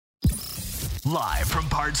Live from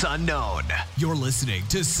parts unknown, you're listening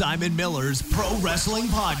to Simon Miller's Pro Wrestling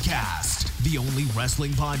Podcast, the only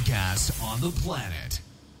wrestling podcast on the planet,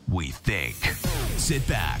 we think. Sit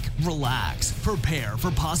back, relax, prepare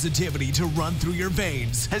for positivity to run through your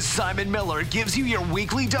veins as Simon Miller gives you your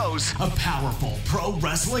weekly dose of powerful pro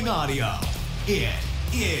wrestling audio. It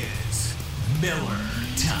is Miller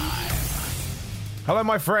Time. Hello,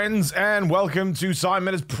 my friends, and welcome to Simon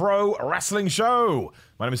Miller's Pro Wrestling Show.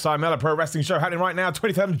 My name is Simon Miller, Pro Wrestling Show, happening right now,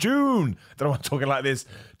 23rd of June. Don't know why I'm talking like this.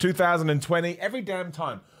 2020, every damn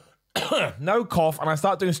time. No cough, and I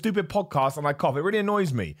start doing a stupid podcast and I cough. It really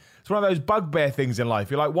annoys me. It's one of those bugbear things in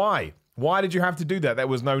life. You're like, why? Why did you have to do that? There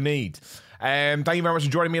was no need. Thank you very much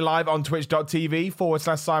for joining me live on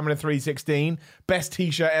twitch.tv/Simon316. Best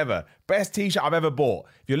t-shirt ever. Best t-shirt I've ever bought.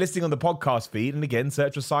 If you're listening on the podcast feed, and again,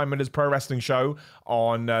 search for Simon Miller's Pro Wrestling Show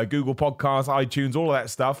on Google Podcasts, iTunes, all of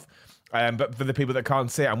that stuff. But for the people that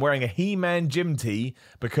can't see it, I'm wearing a He-Man gym tee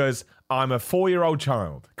because I'm a 4-year-old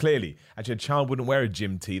child. Clearly. Actually, a child wouldn't wear a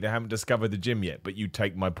gym tee. They haven't discovered the gym yet, but you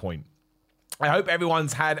take my point. I hope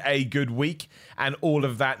everyone's had a good week and all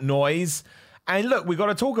of that noise. And look, we got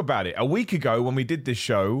to talk about it. A week ago when we did this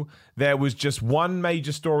show, there was just one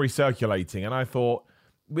major story circulating, and I thought,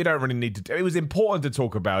 we don't really need to. It was important to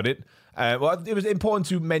talk about it. Well, it was important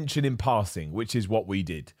to mention in passing, which is what we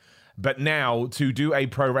did. But now, to do a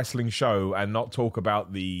pro wrestling show and not talk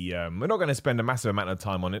about the... we're not going to spend a massive amount of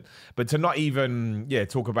time on it, but to not even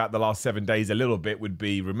talk about the last 7 days a little bit would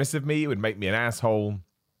be remiss of me. It would make me an asshole.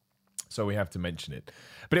 So we have to mention it.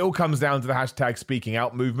 But it all comes down to the hashtag Speaking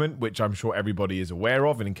Out movement, which I'm sure everybody is aware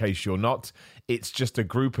of. And in case you're not, it's just a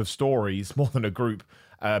group of stories, more than a group,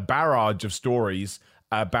 a barrage of stories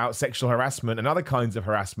about sexual harassment and other kinds of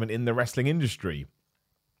harassment in the wrestling industry.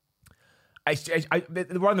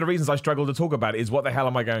 One of the reasons I struggle to talk about it is what the hell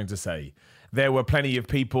am I going to say? There were plenty of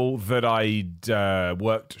people that I'd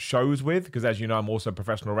worked shows with, because as you know, I'm also a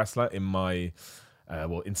professional wrestler in my...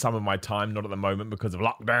 in some of my time, not at the moment because of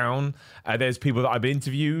lockdown. There's people that I've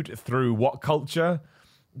interviewed through What Culture.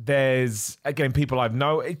 There's, again, people I've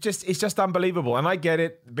known. It's just unbelievable. And I get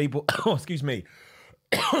it. People, excuse me.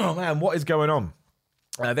 Oh, man, what is going on?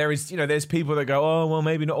 There's people that go, oh, well,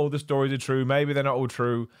 maybe not all the stories are true. Maybe they're not all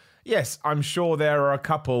true. Yes, I'm sure there are a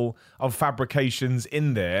couple of fabrications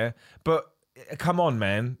in there, but come on,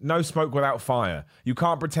 man. No smoke without fire. You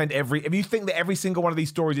can't pretend if you think that every single one of these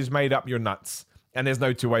stories is made up, you're nuts. And there's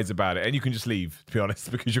no two ways about it. And you can just leave, to be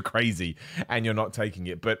honest, because you're crazy and you're not taking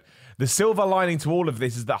it. But the silver lining to all of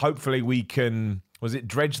this is that hopefully we can,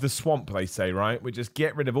 dredge the swamp, they say, right? We just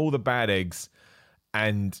get rid of all the bad eggs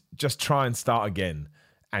and just try and start again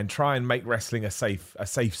and try and make wrestling a safe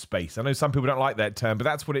space. I know some people don't like that term, but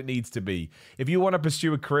that's what it needs to be. If you want to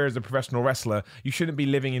pursue a career as a professional wrestler, you shouldn't be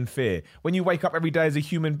living in fear. When you wake up every day as a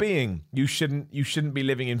human being, you shouldn't be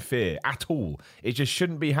living in fear at all. It just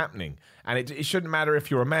shouldn't be happening. And it shouldn't matter if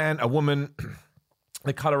you're a man, a woman,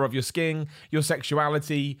 the color of your skin, your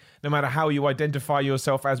sexuality, no matter how you identify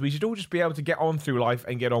yourself as. We should all just be able to get on through life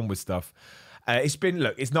and get on with stuff.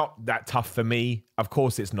 It's not that tough for me. Of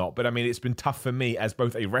course it's not. But I mean, it's been tough for me as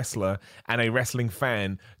both a wrestler and a wrestling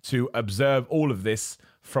fan to observe all of this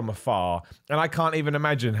from afar. And I can't even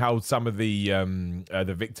imagine how some of the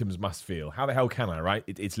victims must feel. How the hell can I, right?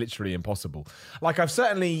 It's literally impossible. Like, I've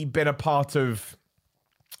certainly been a part of...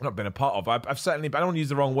 I've certainly, but I don't want to use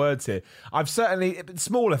the wrong words here. I've certainly,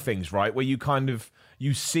 smaller things, right? Where you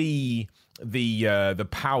see the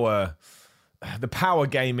power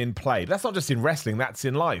game in play. But that's not just in wrestling, that's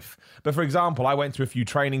in life. But for example, I went to a few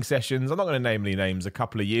training sessions, I'm not going to name any names, a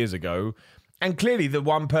couple of years ago, and clearly the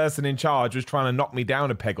one person in charge was trying to knock me down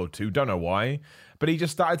a peg or two, don't know why, but he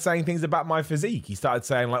just started saying things about my physique. He started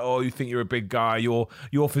saying like, oh, you think you're a big guy, your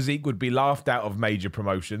physique would be laughed out of major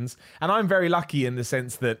promotions. And I'm very lucky in the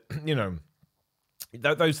sense that,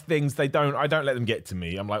 those things, I don't let them get to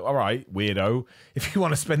me. I'm like, all right, weirdo, if you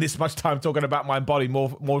want to spend this much time talking about my body,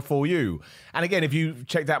 more for you. And again, if you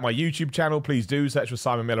checked out my YouTube channel, please do search for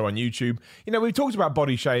Simon Miller on YouTube. We've talked about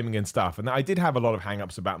body shaming and stuff, and I did have a lot of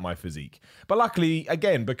hang-ups about my physique. But luckily,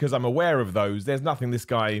 again, because I'm aware of those, there's nothing this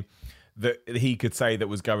guy that he could say that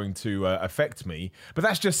was going to affect me. But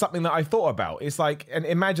that's just something that I thought about. It's like, and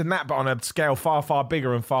imagine that, but on a scale far, far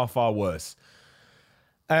bigger and far, far worse.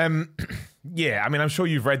 Yeah, I mean, I'm sure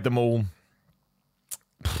you've read them all.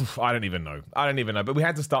 I don't even know. But we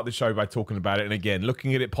had to start the show by talking about it. And again,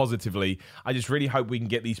 looking at it positively, I just really hope we can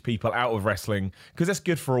get these people out of wrestling, because that's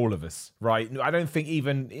good for all of us, right? I don't think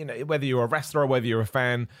even, whether you're a wrestler or whether you're a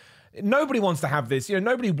fan, Nobody wants to have this.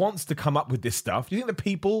 Nobody wants to come up with this stuff. Do you think the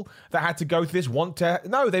people that had to go through this want to?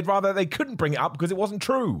 No, they couldn't bring it up because it wasn't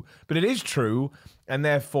true. But it is true, and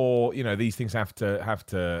therefore, these things have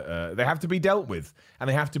to be dealt with, and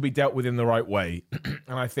they have to be dealt with in the right way.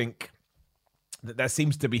 And I think that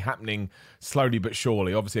seems to be happening slowly but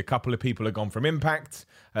surely. Obviously, a couple of people have gone from Impact.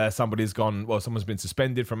 Someone's been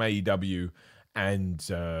suspended from AEW, and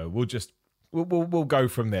We'll go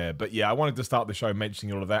from there. But yeah, I wanted to start the show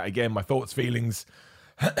mentioning all of that. Again, my thoughts, feelings,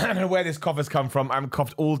 and where this cough has come from. I haven't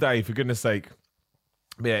coughed all day, for goodness sake.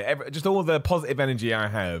 But yeah, just all the positive energy I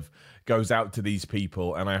have goes out to these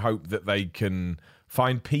people, and I hope that they can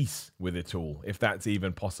find peace with it all, if that's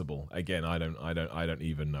even possible. Again, I don't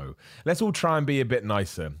even know. Let's all try and be a bit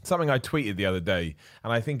nicer. Something I tweeted the other day,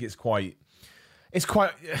 and I think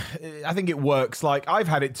I think it works. Like, I've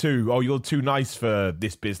had it too. Oh, you're too nice for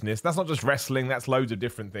this business. That's not just wrestling. That's loads of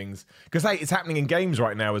different things. Because, hey, it's happening in games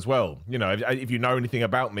right now as well. If you know anything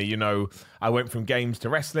about me, I went from games to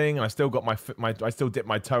wrestling, and I still got I still dip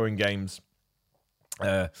my toe in games.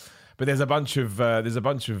 But there's a bunch of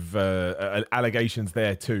allegations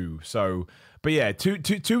there too. So, but yeah,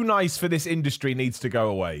 too nice for this industry needs to go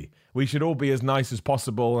away. We should all be as nice as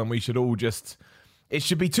possible, and we should all just. It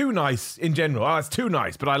should be too nice in general. Oh, it's too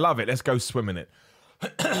nice, but I love it. Let's go swim in it.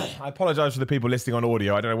 I apologize for the people listening on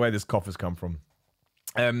audio. I don't know where this cough has come from.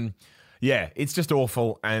 Yeah, it's just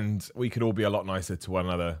awful, and we could all be a lot nicer to one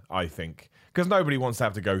another, I think. Because nobody wants to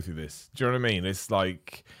have to go through this. Do you know what I mean? It's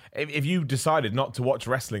like, if you decided not to watch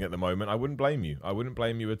wrestling at the moment, I wouldn't blame you. I wouldn't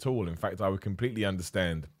blame you at all. In fact, I would completely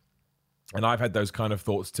understand. And I've had those kind of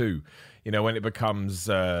thoughts too. When it becomes,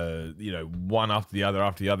 one after the other,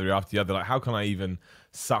 after the other, after the other. Like, how can I even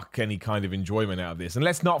suck any kind of enjoyment out of this? And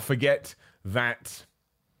let's not forget that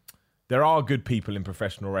there are good people in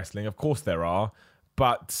professional wrestling. Of course there are.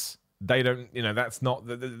 But they don't, that's not,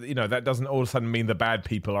 that doesn't all of a sudden mean the bad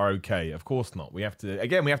people are okay. Of course not. We have to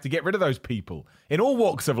get rid of those people in all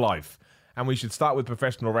walks of life. And we should start with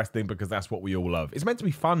professional wrestling because that's what we all love. It's meant to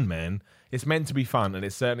be fun, man. It's meant to be fun, and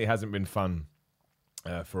it certainly hasn't been fun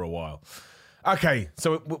for a while. Okay,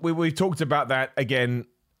 so we've talked about that. Again,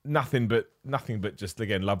 nothing but just,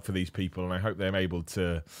 again, love for these people, and I hope they're able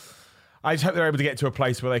to... I just hope they're able to get to a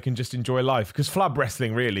place where they can just enjoy life. Because flub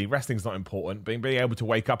wrestling, really, wrestling's not important. Being able to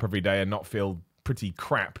wake up every day and not feel pretty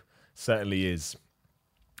crap certainly is.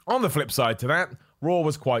 On the flip side to that... Raw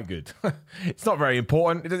was quite good. It's not very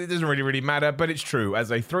important. It doesn't really matter, but it's true.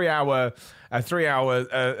 As a three-hour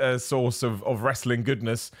source of wrestling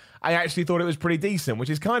goodness, I actually thought it was pretty decent,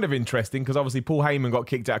 which is kind of interesting because obviously Paul Heyman got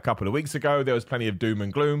kicked out a couple of weeks ago. There was plenty of doom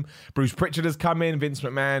and gloom. Bruce Pritchard has come in. Vince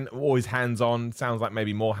McMahon, always hands-on. Sounds like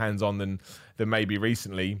maybe more hands-on than maybe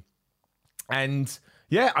recently. And...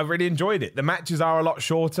 yeah, I really enjoyed it. The matches are a lot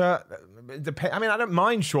shorter. I mean, I don't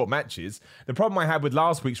mind short matches. The problem I had with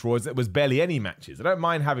last week's Raw is that there was barely any matches. I don't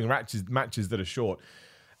mind having matches that are short.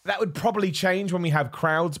 That would probably change when we have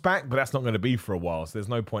crowds back, but that's not going to be for a while, so there's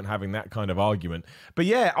no point having that kind of argument. But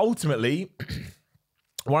yeah, ultimately...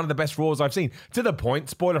 one of the best Raws I've seen. To the point,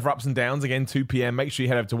 spoiler for Ups and Downs, again, 2 p.m. Make sure you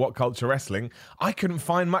head over to What Culture Wrestling. I couldn't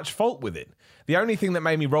find much fault with it. The only thing that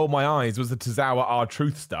made me roll my eyes was the Tozawa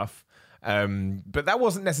R-Truth stuff. But that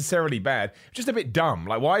wasn't necessarily bad. Just a bit dumb.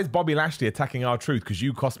 Like, why is Bobby Lashley attacking R-Truth? Because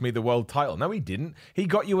you cost me the world title. No, he didn't. He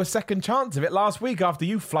got you a second chance of it last week after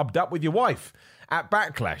you flubbed up with your wife at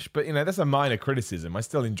Backlash. But, that's a minor criticism. I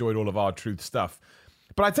still enjoyed all of R-Truth stuff.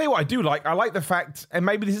 But I tell you what I do like. I like the fact, and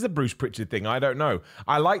maybe this is a Bruce Pritchard thing, I don't know.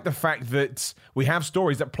 I like the fact that we have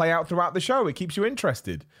stories that play out throughout the show. It keeps you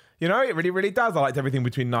interested. It really, really does. I liked everything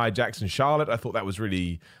between Nia Jax and Charlotte. I thought that was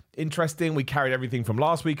really interesting. We carried everything from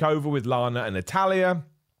last week over with Lana and Natalya.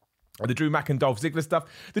 The Drew Mac and Dolph Ziggler stuff.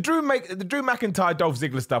 The Drew McIntyre Dolph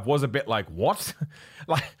Ziggler stuff was a bit like, what?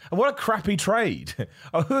 Like, what a crappy trade.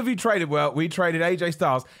 Oh, who have you traded? Well, we traded AJ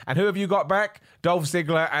Styles. And who have you got back? Dolph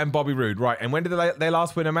Ziggler and Bobby Roode. Right, and when did they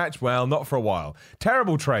last win a match? Well, not for a while.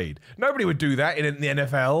 Terrible trade. Nobody would do that in the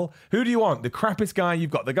NFL. Who do you want? The crappiest guy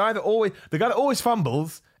you've got. The guy that always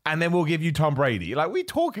fumbles, and then we'll give you Tom Brady. Like, what are we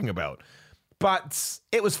talking about? But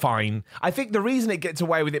it was fine. I think the reason it gets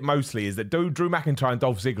away with it mostly is that Drew McIntyre and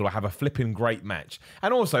Dolph Ziggler have a flipping great match.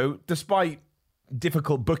 And also, despite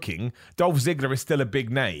difficult booking, Dolph Ziggler is still a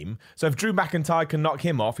big name. So if Drew McIntyre can knock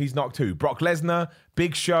him off, he's knocked who? Brock Lesnar,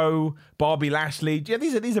 Big Show, Bobby Lashley. Yeah,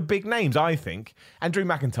 these are big names, I think. And Drew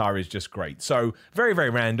McIntyre is just great. So very, very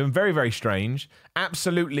random, very, very strange.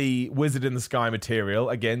 Absolutely Wizard in the Sky material.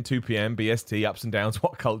 Again, 2 p.m, BST, Ups and Downs,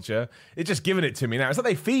 What Culture. It's just giving it to me now. It's like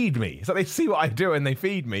they feed me. It's like they see what I do and they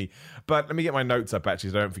feed me. But let me get my notes up, actually,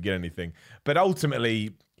 so I don't forget anything. But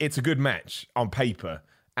ultimately, it's a good match on paper.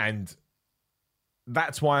 And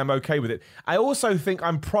that's why I'm okay with it. I also think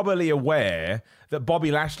I'm probably aware that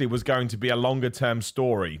Bobby Lashley was going to be a longer-term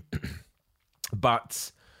story.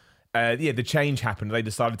 But, the change happened. They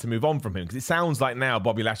decided to move on from him. Because it sounds like now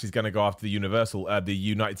Bobby Lashley's going to go after the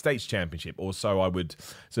United States Championship. Or so I would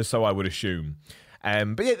assume.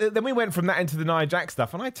 But yeah, then we went from that into the Nia Jax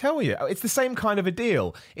stuff, and I tell you, it's the same kind of a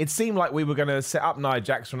deal. It seemed like we were going to set up Nia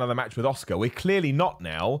Jax for another match with Asuka. We're clearly not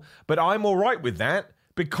now, but I'm all right with that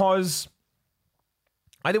because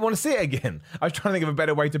I didn't want to see it again. I was trying to think of a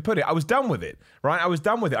better way to put it. I was done with it, right? I was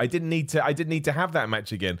done with it. I didn't need to have that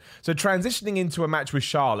match again. So transitioning into a match with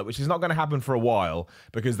Charlotte, which is not going to happen for a while,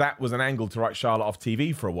 because that was an angle to write Charlotte off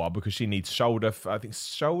TV for a while because she needs shoulder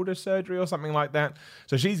surgery or something like that.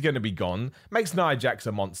 So she's going to be gone. Makes Nia Jax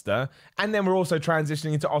a monster. And then we're also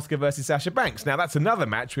transitioning into Asuka versus Sasha Banks. Now that's another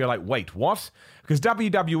match where you're like, wait, what? Because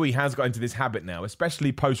WWE has got into this habit now,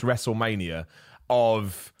 especially post WrestleMania,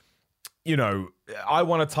 of, I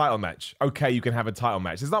want a title match. Okay, you can have a title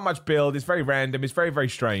match. There's not much build. It's very random. It's very, very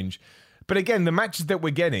strange. But again, the matches that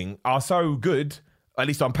we're getting are so good, at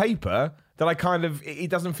least on paper, that it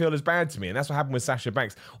doesn't feel as bad to me. And that's what happened with Sasha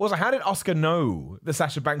Banks. Also, how did Asuka know that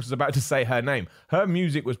Sasha Banks was about to say her name? Her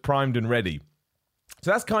music was primed and ready.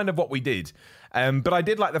 So that's kind of what we did. But I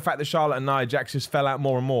did like the fact that Charlotte and Nia Jax just fell out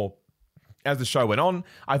more and more as the show went on.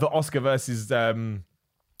 I thought Asuka versus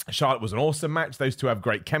Charlotte was an awesome match. Those two have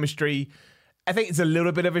great chemistry. I think it's a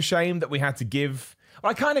little bit of a shame that we had to give... Well,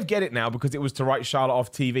 I kind of get it now because it was to write Charlotte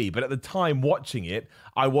off TV. But at the time watching it,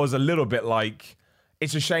 I was a little bit like...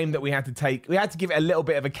 It's a shame that we had to give it a little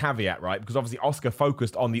bit of a caveat, right? Because obviously Asuka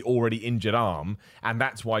focused on the already injured arm, and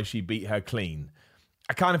that's why she beat her clean.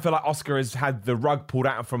 I kind of feel like Asuka has had the rug pulled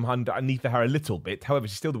out from underneath her a little bit. However,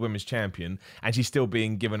 she's still the women's champion, and she's still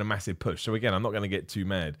being given a massive push. So again, I'm not going to get too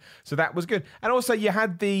mad. So that was good. And also, you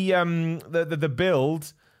had the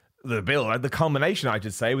culmination, I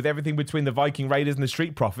should say, with everything between the Viking Raiders and the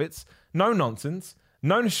Street Profits. No nonsense,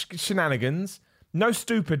 no shenanigans, no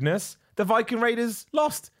stupidness. The Viking Raiders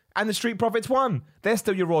lost. And the Street Profits won. They're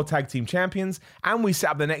still your Raw Tag Team Champions. And we set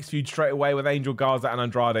up the next feud straight away with Angel Garza and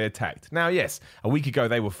Andrade attacked. Now, yes, a week ago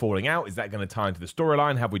they were falling out. Is that going to tie into the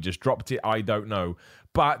storyline? Have we just dropped it? I don't know.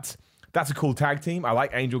 But that's a cool tag team. I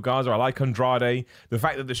like Angel Garza. I like Andrade. The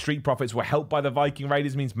fact that the Street Profits were helped by the Viking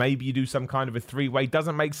Raiders means maybe you do some kind of a three-way.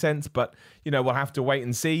 Doesn't make sense, but, we'll have to wait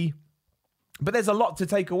and see. But there's a lot to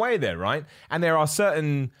take away there, right? And there are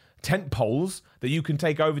certain tent poles that you can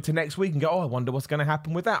take over to next week and go, I wonder what's going to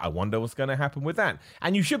happen with that. I wonder what's going to happen with that.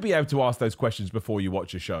 And you should be able to ask those questions before you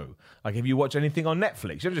watch a show. Like if you watch anything on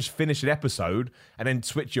Netflix, you don't just finish an episode and then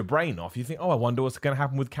switch your brain off. You think, I wonder what's going to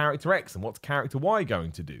happen with character X and what's character Y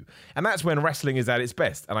going to do. And that's when wrestling is at its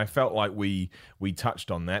best. And I felt like we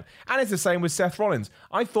touched on that. And it's the same with Seth Rollins.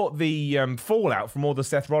 I thought the fallout from all the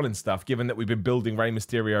Seth Rollins stuff, given that we've been building Rey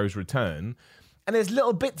Mysterio's return, and there's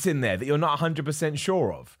little bits in there that you're not 100%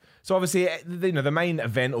 sure of. So obviously, the main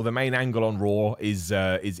event or the main angle on Raw is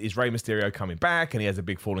Rey Mysterio coming back, and he has a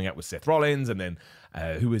big falling out with Seth Rollins, and then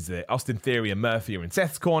who is it? Austin Theory and Murphy are in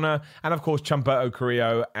Seth's corner, and of course Humberto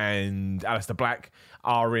Carrillo and Aleister Black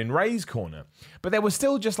are in Rey's corner. But there were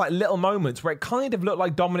still just like little moments where it kind of looked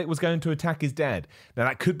like Dominic was going to attack his dad. Now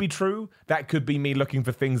that could be true. That could be me looking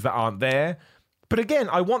for things that aren't there. But again,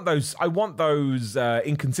 I want those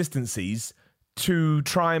inconsistencies to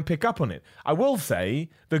try and pick up on it. I will say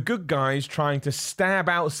the good guys trying to stab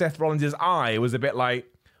out Seth Rollins' eye was a bit like,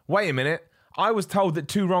 wait a minute, I was told that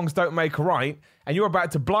two wrongs don't make a right, and you're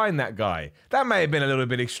about to blind that guy. That may have been a little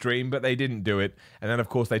bit extreme, but they didn't do it. And then, of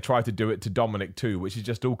course, they tried to do it to Dominic too, which is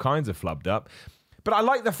just all kinds of flubbed up. But I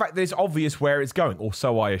like the fact that it's obvious where it's going, or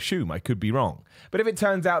so I assume. I could be wrong. But if it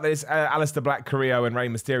turns out that it's Aleister Black, Carrillo, and Rey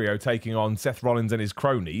Mysterio taking on Seth Rollins and his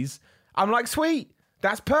cronies, I'm like, sweet.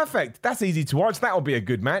 That's perfect. That's easy to watch. That'll be a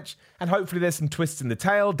good match. And hopefully there's some twists in the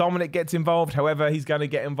tail. Dominic gets involved, however he's going to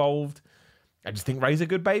get involved. I just think Rey's a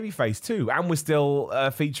good babyface too. And we're still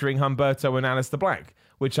featuring Humberto and Aleister Black,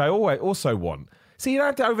 which I also want. See, you don't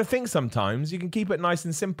have to overthink sometimes. You can keep it nice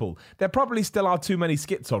and simple. There probably still are too many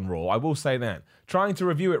skits on Raw. I will say that. Trying to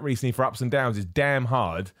review it recently for ups and downs is damn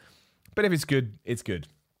hard. But if it's good, it's good.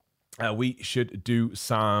 We should do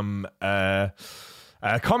some...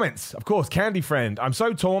 comments, of course. Candy Friend. I'm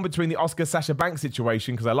so torn between the Asuka Sasha Banks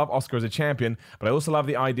situation because I love Asuka as a champion, but I also love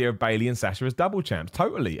the idea of Bayley and Sasha as double champs.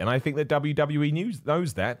 Totally. And I think that WWE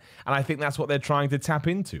knows that. And I think that's what they're trying to tap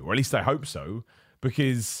into, or at least I hope so,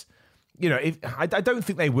 because, I don't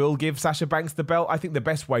think they will give Sasha Banks the belt. I think the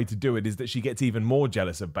best way to do it is that she gets even more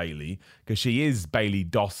jealous of Bayley because she is Bayley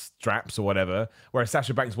Doss straps or whatever, whereas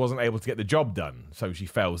Sasha Banks wasn't able to get the job done. So she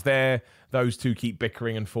fails there. Those two keep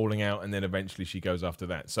bickering and falling out, and then eventually she goes after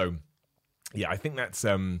that. So yeah, I think that's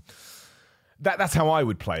how I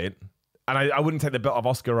would play it. And I wouldn't take the belt of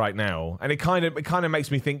Asuka right now. And it kind of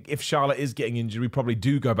makes me think if Charlotte is getting injured, we probably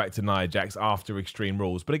do go back to Nia Jax after Extreme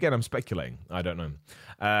Rules. But again, I'm speculating. I don't know.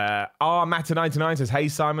 Matter99 says, hey,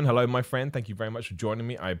 Simon. Hello, my friend. Thank you very much for joining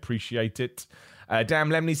me. I appreciate it.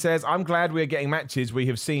 Damn Lemney says, I'm glad we are getting matches we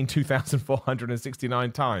have seen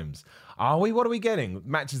 2,469 times. Are we? What are we getting?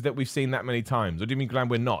 Matches that we've seen that many times? Or do you mean glad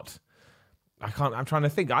we're not? I'm trying to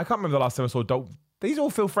think. I can't remember the last time I saw Dolph. These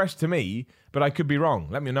all feel fresh to me, but I could be wrong.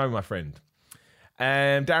 Let me know, my friend.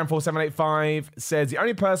 Darren4785 says, the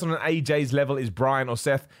only person on AJ's level is Brian or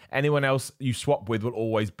Seth. Anyone else you swap with will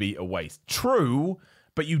always be a waste. True,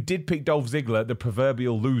 but you did pick Dolph Ziggler, the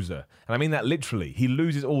proverbial loser. And I mean that literally. He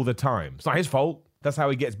loses all the time. It's not his fault. That's how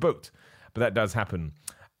he gets booked. But that does happen.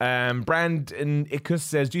 Brandon Ikus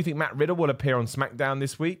says, do you think Matt Riddle will appear on SmackDown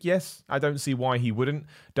this week? Yes, I don't see why he wouldn't.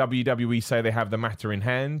 WWE say they have the matter in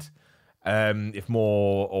hand. If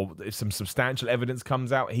some substantial evidence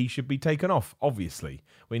comes out, he should be taken off. Obviously,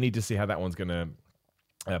 we need to see how that one's going to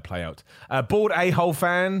play out. Bored A-hole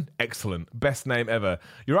fan, excellent, best name ever.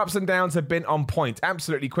 Your ups and downs have been on point.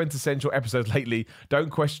 Absolutely quintessential episodes lately.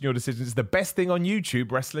 Don't question your decisions. It's the best thing on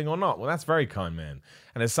YouTube, wrestling or not. Well, that's very kind, man.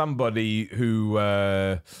 And as somebody who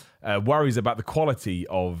worries about the quality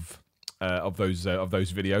of those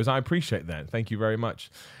videos, I appreciate that. Thank you very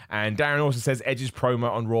much. And Darren also says Edge's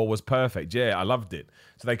promo on Raw was perfect. Yeah, I loved it.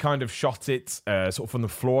 So they kind of shot it sort of from the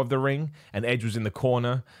floor of the ring, and Edge was in the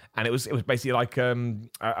corner, and it was basically like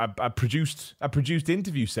a produced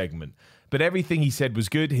interview segment. But everything he said was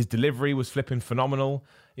good. His delivery was flipping phenomenal.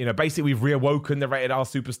 You know, basically we've reawoken the Rated R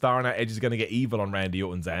superstar, and now Edge is going to get evil on Randy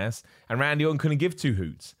Orton's ass, and Randy Orton couldn't give two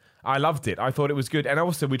hoots. I loved it. I thought it was good. And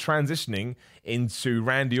also, we're transitioning into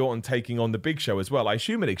Randy Orton taking on the Big Show as well. I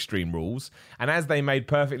assume at Extreme Rules. And as they made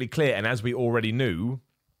perfectly clear, and as we already knew,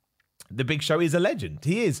 the Big Show is a legend.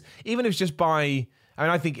 He is. Even if it's just by...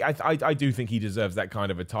 I mean, I do think he deserves that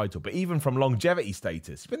kind of a title. But even from longevity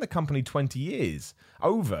status, he's been in the company 20 years.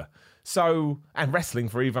 Over. So, and wrestling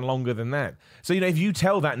for even longer than that. So, you know, if you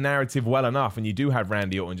tell that narrative well enough and you do have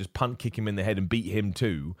Randy Orton just punt kick him in the head and beat him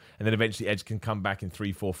too, and then eventually Edge can come back in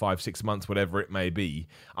 3, 4, 5, 6 months, whatever it may be,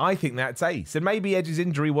 I think that's ace. And maybe Edge's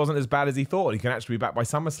injury wasn't as bad as he thought. He can actually be back by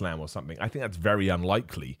SummerSlam or something. I think that's very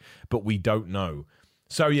unlikely, but we don't know.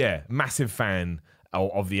 So, yeah, massive fan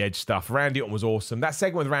of the Edge stuff. Randy Orton was awesome. That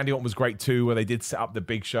segment with Randy Orton was great too, where they did set up the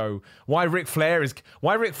Big Show. Why Ric Flair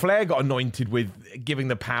got anointed with giving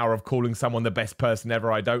the power of calling someone the best person ever,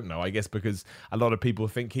 I don't know. I guess because a lot of people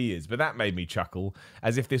think he is. But that made me chuckle,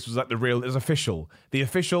 as if this was like the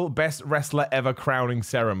official best wrestler ever crowning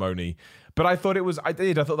ceremony. But I thought I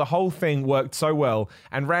thought the whole thing worked so well.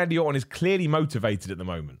 And Randy Orton is clearly motivated at the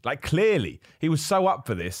moment. Like, clearly. He was so up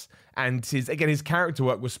for this. And his character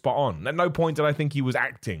work was spot on. At no point did I think he was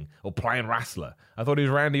acting or playing wrestler. I thought he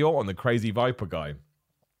was Randy Orton, the crazy Viper guy.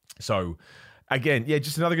 So, again, yeah,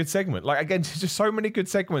 just another good segment. Like, again, just so many good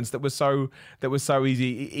segments that were so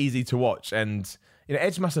easy to watch. And, you know,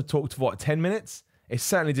 Edge must have talked for, 10 minutes? It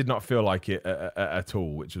certainly did not feel like it at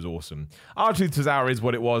all, which was awesome. R-Truth Tozawa is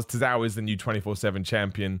what it was. Tozawa is the new 24/7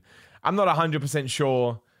 champion. I'm not 100%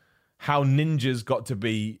 sure how ninjas got to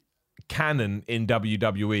be canon in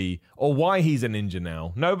WWE or why he's a ninja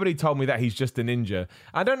now. Nobody told me that he's just a ninja.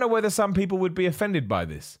 I don't know whether some people would be offended by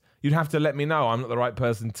this. You'd have to let me know. I'm not the right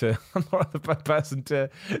person to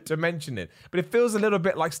mention it. But it feels a little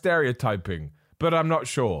bit like stereotyping. But I'm not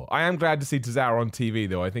sure. I am glad to see Tozawa on TV,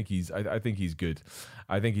 though. I think he's good.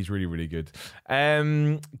 I think he's really, really good.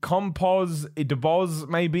 Compos DeBoz,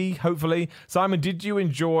 maybe, hopefully. Simon, did you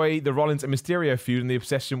enjoy the Rollins and Mysterio feud and the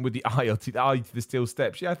obsession with the eye to the steel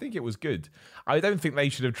steps? Yeah, I think it was good. I don't think they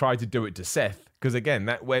should have tried to do it to Seth. Because again,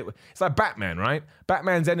 it's like Batman, right?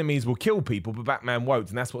 Batman's enemies will kill people, but Batman won't.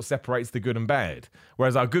 And that's what separates the good and bad.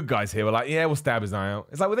 Whereas our good guys here were like, yeah, we'll stab his eye out.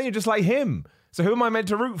 It's like, well, then you're just like him. So who am I meant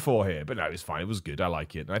to root for here? But no, it's fine. It was good. I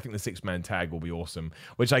like it. And I think the 6-man tag will be awesome,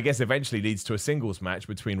 which I guess eventually leads to a singles match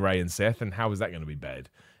between Ray and Seth. And how is that going to be bad?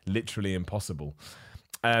 Literally impossible.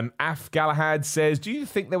 Af Galahad says, do you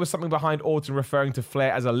think there was something behind Orton referring to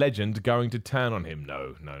Flair as a legend going to turn on him?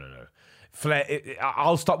 No. Flair,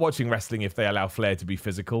 I'll stop watching wrestling if they allow Flair to be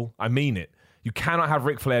physical. I mean it. You cannot have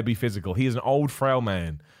Ric Flair be physical. He is an old, frail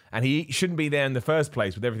man. And he shouldn't be there in the first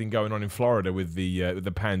place with everything going on in Florida with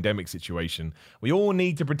the pandemic situation. We all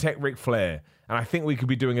need to protect Ric Flair. And I think we could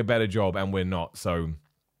be doing a better job, and we're not. So,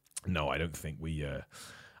 no, I don't think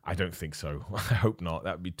I don't think so. I hope not.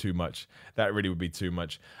 That would be too much. That really would be too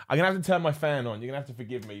much. I'm going to have to turn my fan on. You're going to have to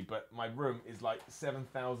forgive me, but my room is like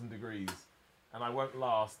 7,000 degrees. And I won't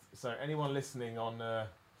last. So anyone listening on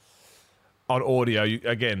on audio.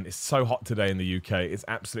 Again, it's so hot today in the UK. It's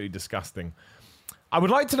absolutely disgusting. I would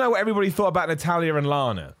like to know what everybody thought about Natalya and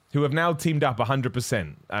Lana, who have now teamed up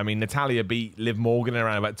 100%. I mean, Natalya beat Liv Morgan in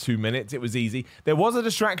around about 2 minutes. It was easy. There was a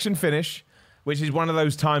distraction finish, which is one of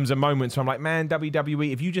those times and moments where I'm like, man,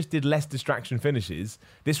 WWE, if you just did less distraction finishes,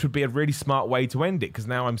 this would be a really smart way to end it, because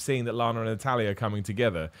now I'm seeing that Lana and Natalya are coming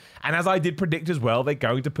together. And as I did predict as well, they're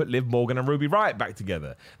going to put Liv Morgan and Ruby Riott back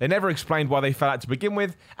together. They never explained why they fell out to begin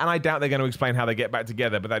with, and I doubt they're going to explain how they get back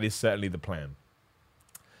together, but that is certainly the plan.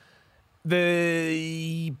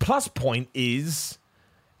 The plus point is,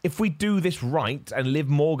 if we do this right and Liv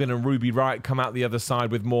Morgan and Ruby Riott come out the other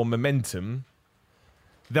side with more momentum,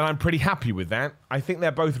 then I'm pretty happy with that. I think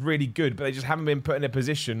they're both really good, but they just haven't been put in a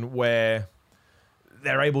position where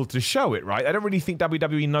they're able to show it, right? I don't really think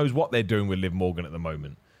WWE knows what they're doing with Liv Morgan at the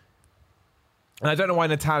moment. And I don't know why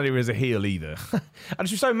Natalya is a heel either. And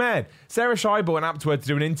she was so mad. Sarah Schreiber went up to her to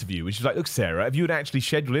do an interview, and she was like, look, Sarah, if you had actually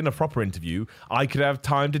scheduled in a proper interview, I could have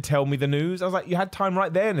time to tell me the news. I was like, you had time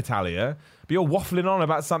right there, Natalya, but you're waffling on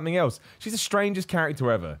about something else. She's the strangest character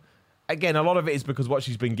ever. Again, a lot of it is because what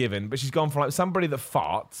she's been given, but she's gone from like somebody that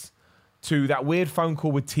farts to that weird phone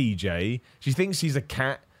call with TJ. She thinks she's a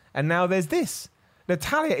cat, and now there's this.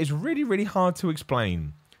 Natalya is really, really hard to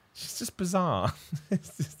explain. She's just bizarre.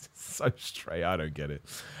 It's just so straight. I don't get it.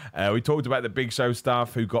 We talked about the Big Show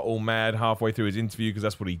stuff, who got all mad halfway through his interview because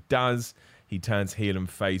that's what he does. He turns heel and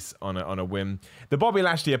face on a whim. The Bobby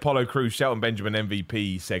Lashley, Apollo Crews, Shelton Benjamin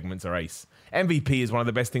MVP segments are ace. MVP is one of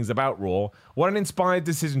the best things about Raw. What an inspired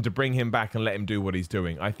decision to bring him back and let him do what he's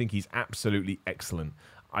doing. I think he's absolutely excellent.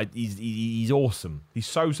 He's awesome. He's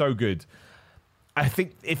so good. I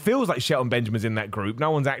think it feels like Shelton Benjamin's in that group.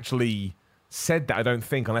 No one's actually said that, I don't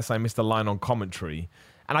think, unless I missed a line on commentary.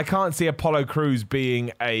 And I can't see Apollo Crews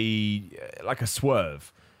being a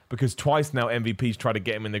swerve, because twice now MVP's tried to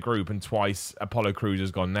get him in the group, and twice Apollo Crews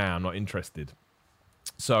has gone, nah, I'm not interested.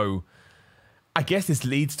 So I guess this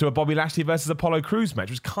leads to a Bobby Lashley versus Apollo Crews match,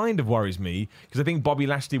 which kind of worries me, because I think Bobby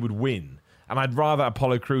Lashley would win. And I'd rather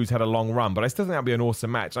Apollo Crews had a long run, but I still think that would be an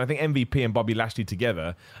awesome match. And I think MVP and Bobby Lashley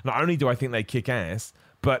together, not only do I think they kick ass,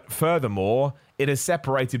 but furthermore, it has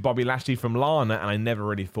separated Bobby Lashley from Lana, and I never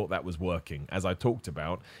really thought that was working, as I talked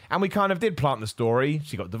about. And we kind of did plant the story.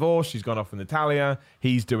 She got divorced. She's gone off with Natalya.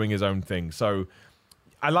 He's doing his own thing. So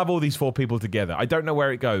I love all these four people together. I don't know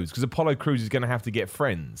where it goes, because Apollo Crews is going to have to get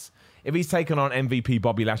friends. If he's taken on MVP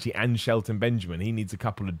Bobby Lashley and Shelton Benjamin, he needs a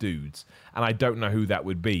couple of dudes. And I don't know who that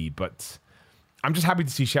would be, but I'm just happy to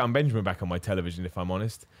see Shelton Benjamin back on my television, if I'm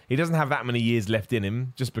honest. He doesn't have that many years left in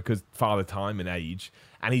him, just because father time and age.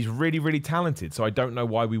 And he's really, really talented, so I don't know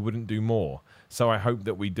why we wouldn't do more. So I hope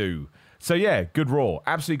that we do. So yeah, good Raw.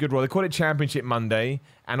 Absolutely good Raw. They called it Championship Monday,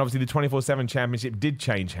 and obviously the 24/7 Championship did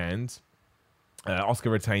change hands.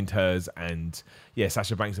 Asuka retained hers, and yeah,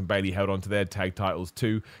 Sasha Banks and Bayley held on to their tag titles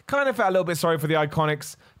too. Kind of felt a little bit sorry for the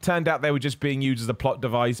Iconics. Turned out they were just being used as a plot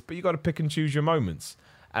device, but you got to pick and choose your moments.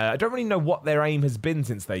 I don't really know what their aim has been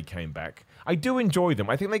since they came back. I do enjoy them.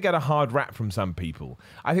 I think they get a hard rap from some people.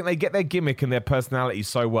 I think they get their gimmick and their personality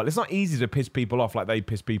so well. It's not easy to piss people off like they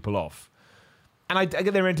piss people off. And I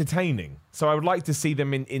get they're entertaining. So I would like to see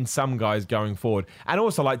them in some guys going forward. And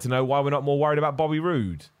also like to know why we're not more worried about Bobby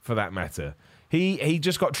Roode, for that matter. He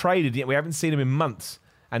just got traded, yet we haven't seen him in months.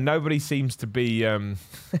 And nobody seems to be worried.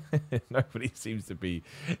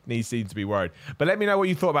 But let me know what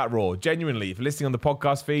you thought about Raw. Genuinely, if you're listening on the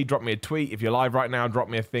podcast feed, drop me a tweet. If you're live right now, drop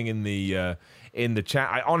me a thing in the chat.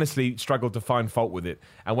 I honestly struggled to find fault with it.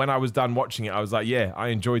 And when I was done watching it, I was like, yeah, I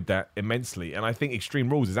enjoyed that immensely. And I think Extreme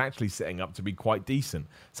Rules is actually setting up to be quite decent.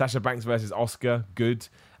 Sasha Banks versus Asuka, good.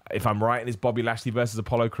 If I'm right, and it's Bobby Lashley versus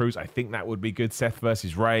Apollo Crews, I think that would be good. Seth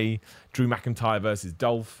versus Ray, Drew McIntyre versus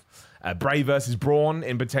Dolph. Bray versus Braun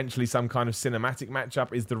in potentially some kind of cinematic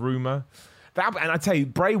matchup is the rumor. And I tell you,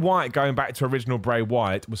 Bray Wyatt going back to original Bray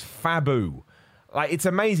Wyatt was fabu. Like, it's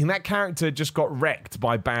amazing. That character just got wrecked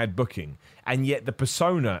by bad booking, and yet the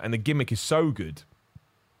persona and the gimmick is so good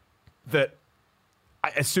that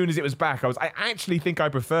as soon as it was back, I actually think I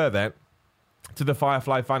prefer that to the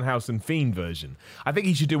Firefly Funhouse and Fiend version. I think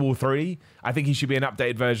he should do all three. I think he should be an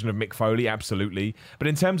updated version of Mick Foley, absolutely. But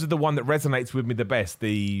in terms of the one that resonates with me the best,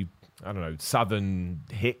 the Southern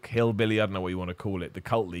hillbilly, I don't know what you want to call it, the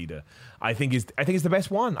cult leader, I think is the best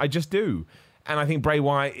one. I just do. And I think Bray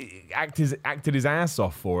Wyatt acted his ass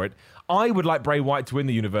off for it. I would like Bray Wyatt to win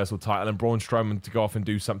the Universal title and Braun Strowman to go off and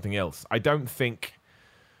do something else. I'm not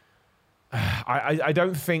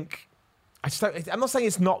saying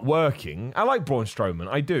it's not working. I like Braun Strowman.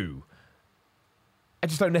 I do. I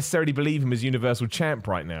just don't necessarily believe him as Universal Champ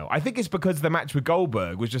right now. I think it's because the match with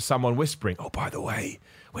Goldberg was just someone whispering, oh, by the way,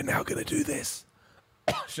 we're now going to do this.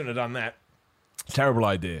 Shouldn't have done that. Terrible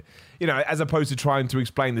idea. You know, as opposed to trying to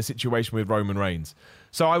explain the situation with Roman Reigns.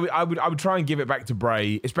 So I would try and give it back to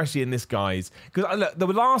Bray, especially in this guise. Because look, the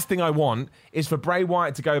last thing I want is for Bray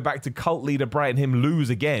Wyatt to go back to cult leader Bray and him lose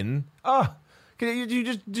again. You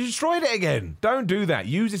just destroyed it again. Don't do that.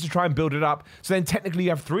 Use it to try and build it up. So then technically you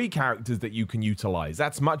have 3 characters that you can utilize.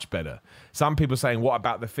 That's much better. Some people saying, what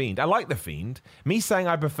about The Fiend? I like The Fiend. Me saying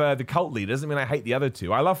I prefer the cult leader doesn't mean I hate the other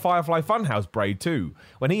 2. I love Firefly Funhouse Bray too.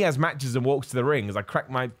 When he has matches and walks to the ring, as I crack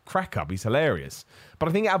my crack up, he's hilarious. But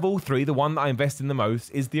I think out of all 3, the one that I invest in the most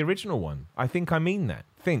is the original one. I think I mean that.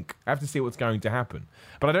 I have to see what's going to happen.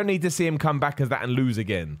 But I don't need to see him come back as that and lose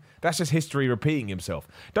again. That's just history repeating himself.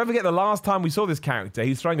 Don't forget the last time we saw this character,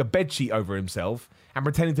 he's throwing a bedsheet over himself and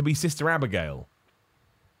pretending to be Sister Abigail.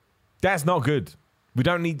 That's not good. We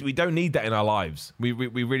don't need that in our lives. We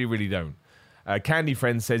really, really don't. Candy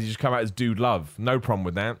Friend says you just come out as Dude Love. No problem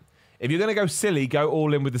with that. If you're going to go silly, go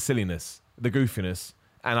all in with the silliness, the goofiness,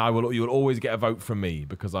 and you will always get a vote from me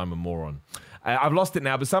because I'm a moron. I've lost it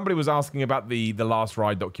now, but somebody was asking about the Last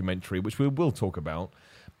Ride documentary, which we will talk about.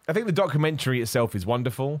 I think the documentary itself is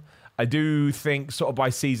wonderful. I do think sort of by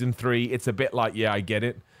season 3, it's a bit like, yeah, I get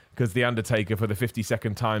it. Because The Undertaker, for the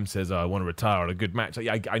 52nd time, says, I want to retire on a good match.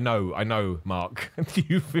 Like, I know, Mark.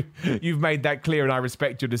 You've made that clear, and I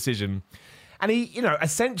respect your decision. And he,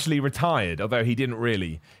 essentially retired, although he didn't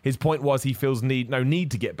really. His point was he feels no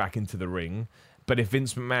need to get back into the ring. But if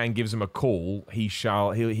Vince McMahon gives him a call,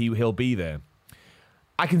 he'll be there.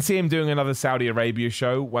 I can see him doing another Saudi Arabia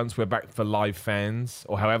show once we're back for live fans,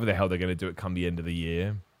 or however the hell they're going to do it come the end of the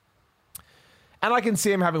year. And I can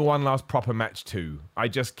see him having one last proper match too. I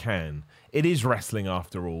just can. It is wrestling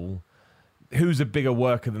after all. Who's a bigger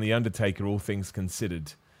worker than The Undertaker, all things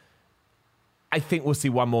considered? I think we'll see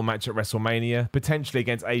one more match at WrestleMania, potentially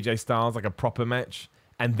against AJ Styles, like a proper match.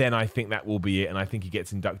 And then I think that will be it, and I think he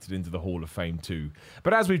gets inducted into the Hall of Fame too.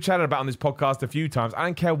 But as we've chatted about on this podcast a few times, I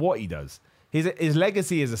don't care what he does. His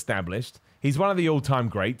legacy is established. He's one of the all-time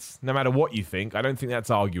greats, no matter what you think. I don't think that's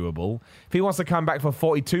arguable. If he wants to come back for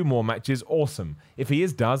 42 more matches, awesome. If he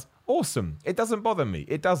does, awesome. It doesn't bother me.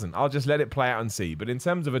 It doesn't. I'll just let it play out and see. But in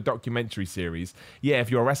terms of a documentary series, yeah,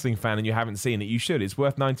 if you're a wrestling fan and you haven't seen it, you should. It's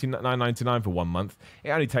worth $99.99 for 1 month. It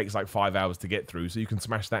only takes like 5 hours to get through, so you can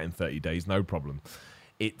smash that in 30 days, no problem.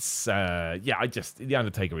 It's, The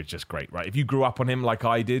Undertaker is just great, right? If you grew up on him like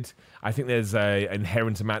I did, I think there's an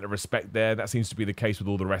inherent amount of respect there. That seems to be the case with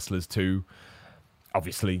all the wrestlers too.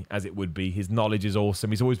 Obviously, as it would be. His knowledge is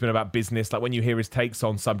awesome. He's always been about business. Like when you hear his takes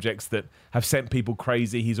on subjects that have sent people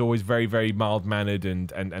crazy, he's always very, very mild-mannered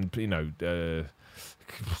and what's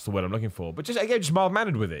the word I'm looking for? But just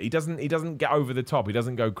mild-mannered with it. He doesn't get over the top. He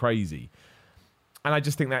doesn't go crazy. And I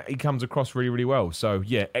just think that he comes across really, really well. So,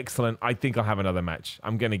 yeah, excellent. I think I'll have another match.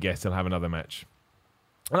 I'm going to guess he'll have another match.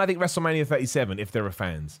 And I think WrestleMania 37, if there are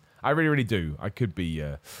fans. I really, really do. I could be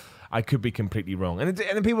completely wrong. And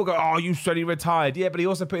then people go, oh, you said he retired. Yeah, but he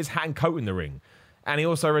also put his hat and coat in the ring. And he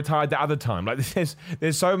also retired the other time. Like,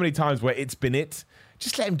 there's so many times where it's been it.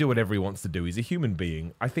 Just let him do whatever he wants to do. He's a human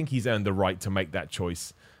being. I think he's earned the right to make that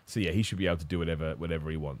choice. So, yeah, he should be able to do whatever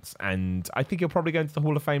he wants. And I think he'll probably go into the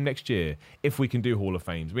Hall of Fame next year, if we can do Hall of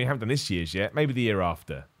Fames. We haven't done this year's yet. Maybe the year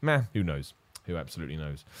after. Who knows? Who absolutely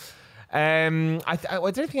knows? Is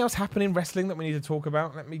there anything else happening in wrestling that we need to talk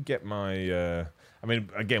about? Let me get my...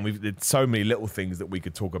 again, there's so many little things that we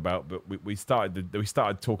could talk about, but we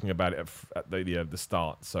started talking about it at the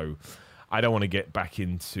start. So I don't want to get back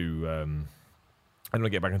into... I don't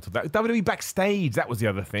want to get back into that. WWE Backstage, that was the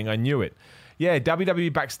other thing. I knew it. Yeah,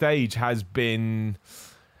 WWE Backstage has been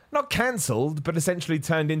not cancelled, but essentially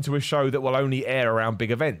turned into a show that will only air around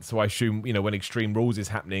big events. So I assume, when Extreme Rules is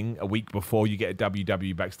happening a week before you get a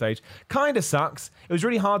WWE Backstage. Kind of sucks. It was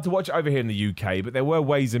really hard to watch it over here in the UK, but there were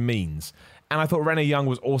ways and means. And I thought Renee Young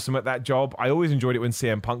was awesome at that job. I always enjoyed it when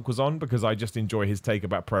CM Punk was on because I just enjoy his take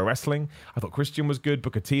about pro wrestling. I thought Christian was good.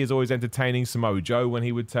 Booker T is always entertaining. Samoa Joe when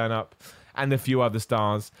he would turn up. And a few other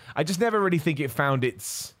stars. I just never really think it found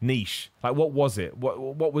its niche. Like, what was it?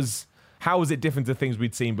 How was it different to things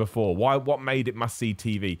we'd seen before? What made it must-see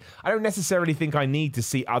TV? I don't necessarily think I need to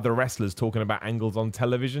see other wrestlers talking about angles on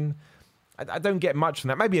television. I don't get much from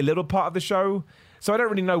that. Maybe a little part of the show. So I don't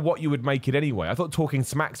really know what you would make it anyway. I thought Talking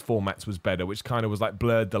Smack's formats was better, which kind of was like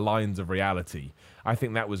blurred the lines of reality. I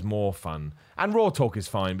think that was more fun. And Raw Talk is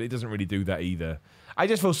fine, but it doesn't really do that either. I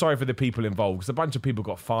just feel sorry for the people involved because a bunch of people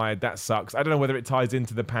got fired. That sucks. I don't know whether it ties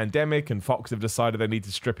into the pandemic and Fox have decided they need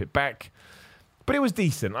to strip it back. But it was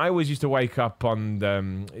decent. I always used to wake up on,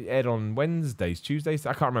 it aired on Wednesdays, Tuesdays,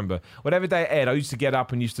 I can't remember. Whatever day it aired, I used to get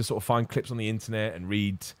up and used to sort of find clips on the internet and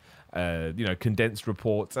read, condensed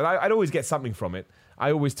reports. And I'd always get something from it.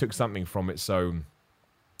 I always took something from it. So,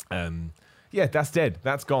 that's dead.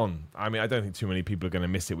 That's gone. I mean, I don't think too many people are going to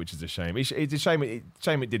miss it, which is a shame. It's a shame.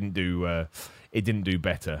 It didn't do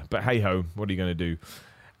better. But hey ho, what are you going to do?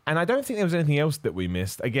 And I don't think there was anything else that we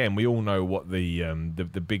missed. Again, we all know what the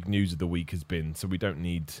big news of the week has been, so we don't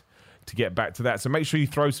need to get back to that. So make sure you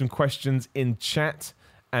throw some questions in chat,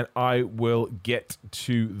 and I will get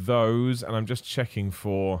to those. And I'm just checking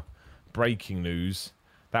for breaking news.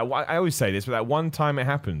 I always say this, but that one time it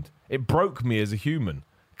happened, it broke me as a human,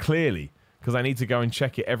 clearly, because I need to go and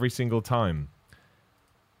check it every single time.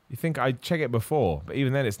 You think I'd check it before, but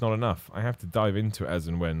even then it's not enough. I have to dive into it as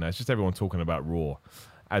and when. It's just everyone talking about Raw.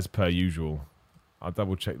 As per usual. I'll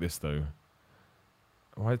double check this though.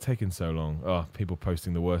 Why is it taking so long? Oh, people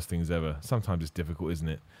posting the worst things ever. Sometimes it's difficult, isn't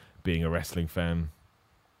it? Being a wrestling fan.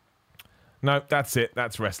 No, that's it.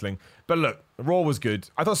 That's wrestling. But look, Raw was good.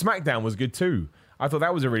 I thought SmackDown was good too. I thought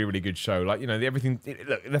that was a really, really good show. Like, everything.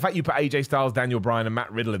 Look, the fact you put AJ Styles, Daniel Bryan, and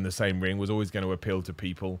Matt Riddle in the same ring was always going to appeal to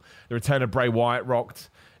people. The return of Bray Wyatt rocked.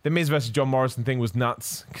 The Miz versus John Morrison thing was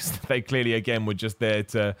nuts because they clearly, again, were just there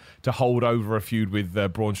to hold over a feud with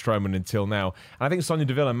Braun Strowman until now. And I think Sonya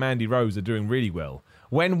Deville and Mandy Rose are doing really well.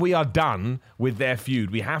 When we are done with their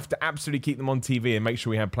feud, we have to absolutely keep them on TV and make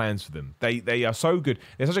sure we have plans for them. They are so good.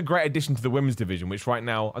 They're such a great addition to the women's division, which right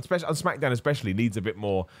now, especially on SmackDown especially, needs a bit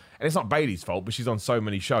more. And it's not Bayley's fault, but she's on so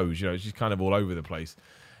many shows. She's kind of all over the place.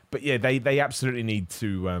 But yeah, they absolutely need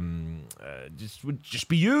to just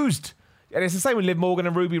be used. And it's the same with Liv Morgan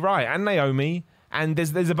and Ruby Riott and Naomi. And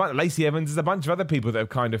there's a bunch, Lacey Evans, there's a bunch of other people that have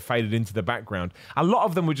kind of faded into the background. A lot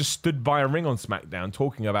of them were just stood by a ring on SmackDown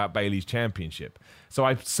talking about Bayley's championship. So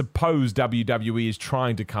I suppose WWE is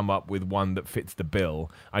trying to come up with one that fits the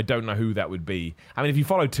bill. I don't know who that would be. I mean, if you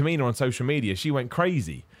follow Tamina on social media, she went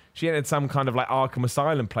crazy. She entered some kind of like Arkham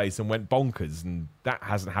Asylum place and went bonkers, and that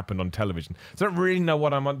hasn't happened on television. So I don't really know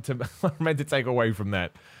what I'm meant to take away from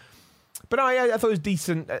that. But I thought it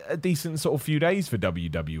was a decent sort of few days for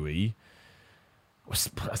WWE.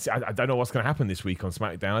 I don't know what's going to happen this week on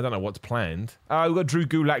SmackDown. I don't know what's planned. We've got Drew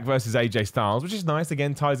Gulak versus AJ Styles, which is nice.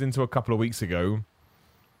 Again, ties into a couple of weeks ago.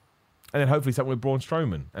 And then hopefully something with Braun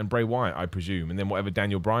Strowman and Bray Wyatt, I presume. And then whatever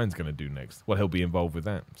Daniel Bryan's going to do next. Well, he'll be involved with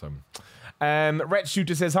that. So, Rhett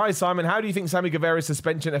Shooter says, "Hi, Simon. How do you think Sammy Guevara's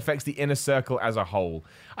suspension affects the Inner Circle as a whole?"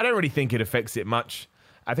 I don't really think it affects it much.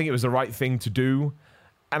 I think it was the right thing to do.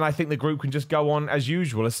 And I think the group can just go on as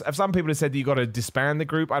usual. Some people have said that you got to disband the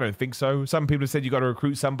group. I don't think so. Some people have said you got to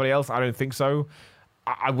recruit somebody else. I don't think so.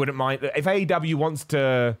 I wouldn't mind. If AEW wants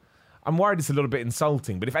to... I'm worried it's a little bit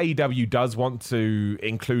insulting, but if AEW does want to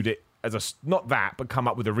include it as a... Not that, but come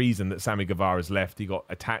up with a reason that Sammy Guevara's left, he got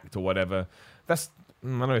attacked or whatever, that's... I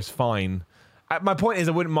know it's fine. My point is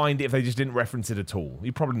I wouldn't mind it if they just didn't reference it at all.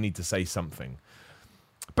 You probably need to say something.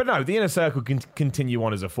 But no, the Inner Circle can continue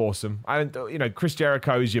on as a foursome. Chris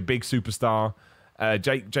Jericho is your big superstar.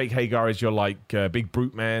 Jake Hagar is your big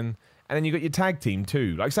brute man, and then you got your tag team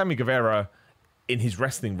too. Like Sammy Guevara, in his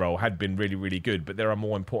wrestling role, had been really, really good. But there are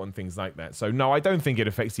more important things like that. So no, I don't think it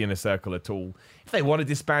affects the Inner Circle at all. If they want to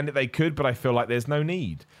disband it, they could, but I feel like there's no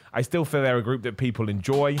need. I still feel they're a group that people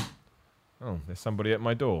enjoy. Oh, there's somebody at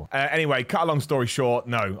my door. Anyway, cut a long story short,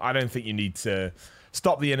 no, I don't think you need to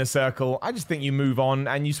stop the Inner Circle. I just think you move on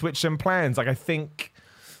and you switch some plans. Like I think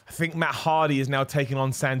Matt Hardy is now taking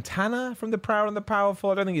on Santana from the Proud and the Powerful.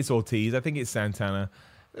 I don't think it's Ortiz. I think it's Santana.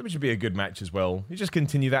 It should be a good match as well. You just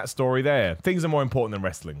continue that story there. Things are more important than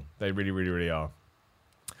wrestling. They really, really, really are.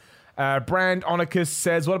 Brand Onicus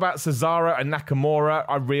says, what about Cesaro and Nakamura?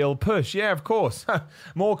 A real push. Yeah, of course.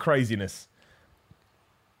 More craziness.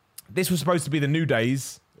 This was supposed to be the New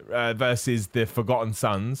Days versus the Forgotten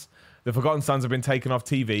Sons. The Forgotten Sons have been taken off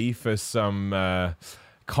TV for some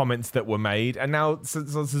comments that were made. And now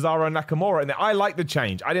Cesaro and Nakamura. And I like the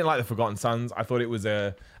change. I didn't like the Forgotten Sons. I thought it was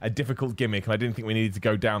a difficult gimmick. And I didn't think we needed to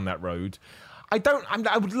go down that road.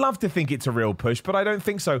 I would love to think it's a real push, but I don't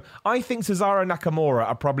think so. I think Cesaro and Nakamura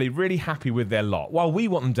are probably really happy with their lot. While we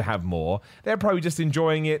want them to have more, they're probably just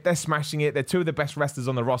enjoying it. They're smashing it. They're two of the best wrestlers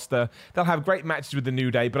on the roster. They'll have great matches with the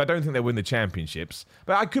New Day, but I don't think they'll win the championships.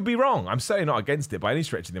 But I could be wrong. I'm certainly not against it by any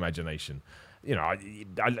stretch of the imagination.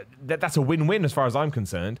 That's a win-win as far as I'm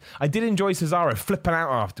concerned. I did enjoy Cesaro flipping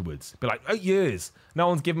out afterwards. Be like, 8 years. No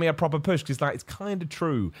one's given me a proper push because it's kind of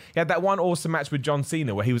true. He had that one awesome match with John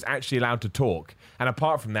Cena where he was actually allowed to talk. And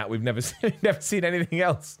apart from that, we've never seen anything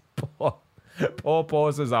else. Poor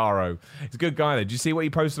Cesaro. He's a good guy, though. Did you see what he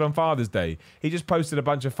posted on Father's Day? He just posted a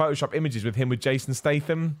bunch of Photoshop images with him with Jason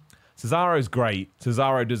Statham. Cesaro's great.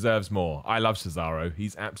 Cesaro deserves more. I love Cesaro.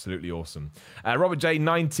 He's absolutely awesome. Robert J.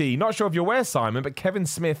 90. Not sure if you're aware, Simon, but Kevin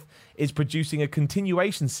Smith is producing a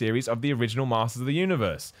continuation series of the original Masters of the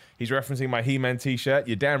Universe. He's referencing my He-Man t-shirt.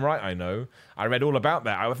 You're damn right I know. I read all about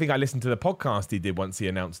that. I think I listened to the podcast he did once he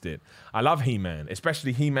announced it. I love He-Man,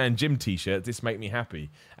 especially He-Man gym t-shirts. This make me happy.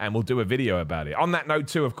 And we'll do a video about it. On that note,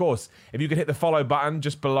 too, of course, if you could hit the follow button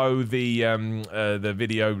just below the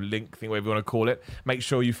video link thing, whatever you want to call it, make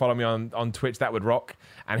sure you follow me on Twitch. That would rock.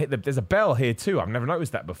 And there's a bell here, too. I've never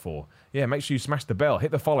noticed that before. Yeah, make sure you smash the bell. Hit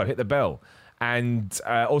the follow, hit the bell. And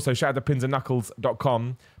also shout out to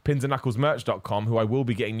pinsandknuckles.com, pinsandknucklesmerch.com, who I will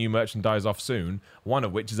be getting new merchandise off soon, one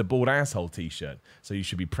of which is a bald asshole t-shirt. So you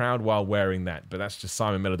should be proud while wearing that. But that's just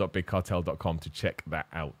simonmiller.bigcartel.com to check that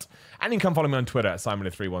out. And you can come follow me on Twitter at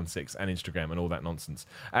simonmiller316 and Instagram and all that nonsense.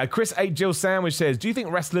 Chris 8 Jill Sandwich says, do you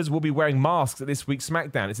think wrestlers will be wearing masks at this week's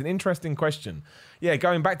SmackDown? It's an interesting question. Yeah,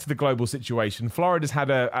 going back to the global situation, Florida's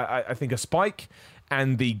had I think a spike.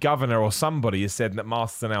 And the governor or somebody has said that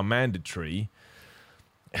masks are now mandatory.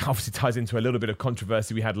 It obviously ties into a little bit of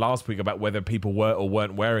controversy we had last week about whether people were or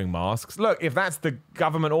weren't wearing masks. Look, if that's the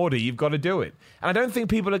government order, you've got to do it. And I don't think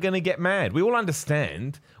people are going to get mad. We all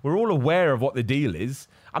understand. We're all aware of what the deal is.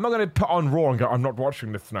 I'm not going to put on Raw and go, I'm not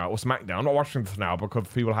watching this now, or SmackDown. I'm not watching this now because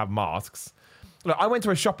people have masks. Look, I went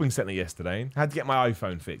to a shopping centre yesterday. I had to get my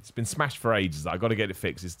iPhone fixed. It's been smashed for ages. I've got to get it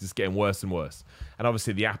fixed. It's just getting worse and worse. And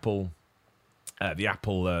obviously the Apple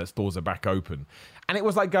stores are back open. And it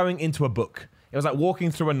was like going into a book. It was like walking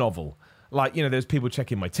through a novel. Like, you know, there's people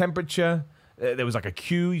checking my temperature. There was like a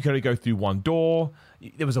queue. You could only go through one door.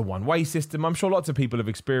 There was a one-way system. I'm sure lots of people have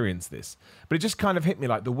experienced this. But it just kind of hit me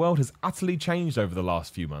like the world has utterly changed over the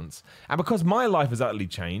last few months. And because my life has utterly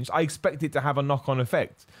changed, I expect it to have a knock-on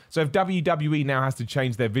effect. So if WWE now has to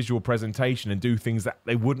change their visual presentation and do things that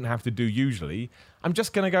they wouldn't have to do usually, I'm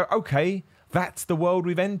just going to go, okay, that's the world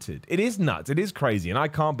we've entered. It is nuts. It is crazy. And I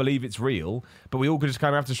can't believe it's real. But we all just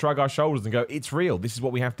kind of have to shrug our shoulders and go, it's real. This is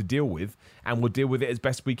what we have to deal with. And we'll deal with it as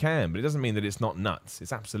best we can. But it doesn't mean that it's not nuts.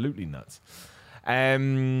 It's absolutely nuts.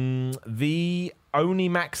 The Oni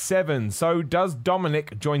Max 7. So does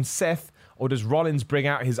Dominic join Seth or does Rollins bring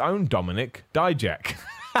out his own Dominic Dijak?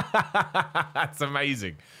 That's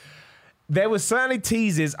amazing. There were certainly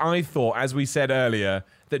teases, I thought, as we said earlier,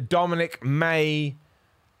 that Dominic may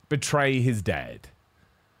betray his dad.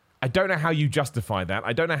 I don't know how you justify that.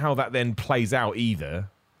 I don't know how that then plays out either.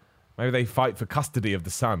 Maybe they fight for custody of the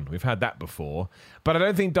son. We've had that before. But I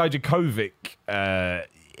don't think Dijakovic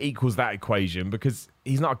equals that equation because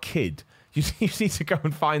he's not a kid. You need to go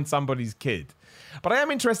and find somebody's kid. But I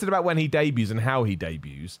am interested about when he debuts and how he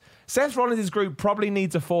debuts. Seth Rollins' group probably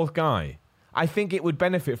needs a fourth guy. I think it would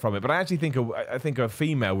benefit from it, but I actually think a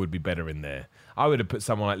female would be better in there. I would have put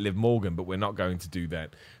someone like Liv Morgan, but we're not going to do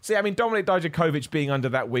that. See, I mean, Dominic Dijakovic being under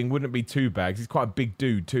that wing wouldn't be too bad. He's quite a big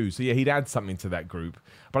dude too, so yeah, he'd add something to that group.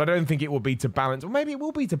 But I don't think it will be to balance, or maybe it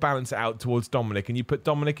will be to balance it out towards Dominic, and you put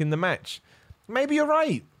Dominic in the match. Maybe you're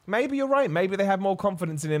right. Maybe they have more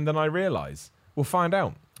confidence in him than I realise. We'll find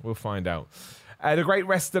out. The Great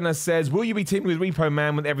Westerner says, will you be teaming with Repo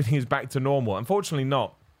Man when everything is back to normal? Unfortunately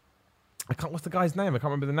not. What's the guy's name? I can't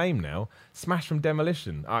remember the name now. Smash from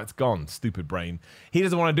Demolition. It's gone. Stupid brain. He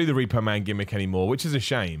doesn't want to do the Repo Man gimmick anymore, which is a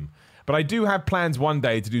shame. But I do have plans one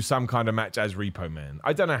day to do some kind of match as Repo Man.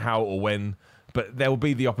 I don't know how or when, but there will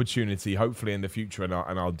be the opportunity, hopefully in the future, and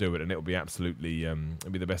I'll do it, and it'll be absolutely, it'll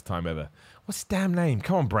be the best time ever. What's his damn name?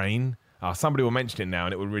 Come on, brain. Somebody will mention it now,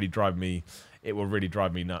 and it will really drive me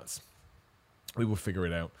nuts. We will figure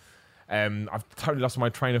it out. I've totally lost my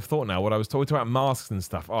train of thought now. What I was talking about masks and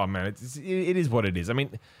stuff. Oh man, it is what it is. I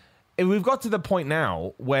mean, we've got to the point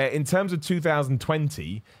now where, in terms of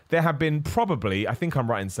 2020, there have been probably, I think I'm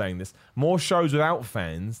right in saying this, more shows without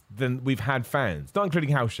fans than we've had fans. Not including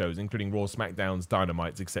house shows, including Raw, SmackDowns,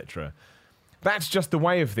 Dynamites, etc. That's just the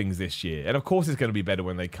way of things this year. And of course it's going to be better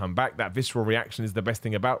when they come back. That visceral reaction is the best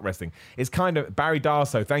thing about wrestling. It's kind of Barry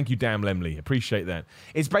Darso. Thank you, Dan Lemley. Appreciate that.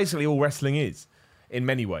 It's basically all wrestling is, in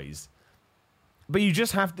many ways. But you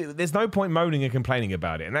just have to, there's no point moaning and complaining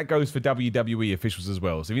about it. And that goes for WWE officials as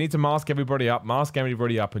well. So if you need to mask everybody up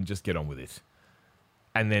and just get on with it.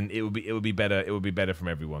 And then it would be better. It would be better from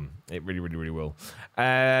everyone. It really, really, really will.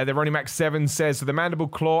 The Ronnie Mac 7 says, so the mandible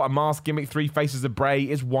claw, a mask gimmick, 3 faces of Bray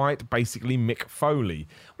is white, basically Mick Foley.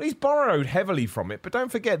 Well, he's borrowed heavily from it, but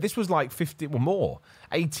don't forget, this was like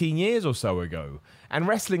 18 years or so ago. And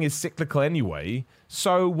wrestling is cyclical anyway,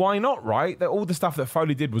 so why not, right? All the stuff that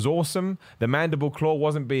Foley did was awesome. The mandible claw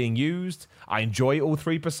wasn't being used. I enjoy all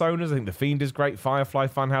 3 personas. I think The Fiend is great. Firefly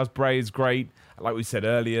Funhouse Bray is great. Like we said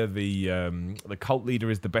earlier, the cult leader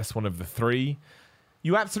is the best one of the 3.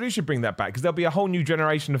 You absolutely should bring that back because there'll be a whole new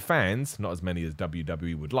generation of fans, not as many as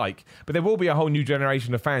WWE would like, but there will be a whole new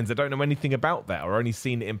generation of fans that don't know anything about that or only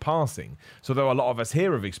seen it in passing. So though a lot of us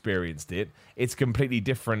here have experienced it, it's completely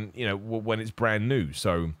different, when it's brand new.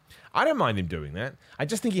 So I don't mind him doing that. I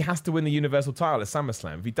just think he has to win the Universal title at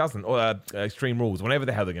SummerSlam. If he doesn't, or Extreme Rules, whenever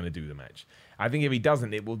the hell they're going to do the match. I think if he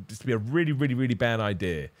doesn't, it will just be a really, really, really bad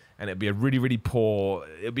idea. And it'll be a really, really poor...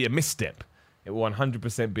 It'll be a misstep. It will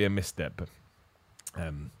 100% be a misstep.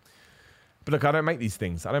 But look, I don't make these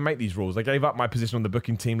things. I don't make these rules. I gave up my position on the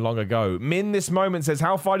booking team long ago. Min This Moment says,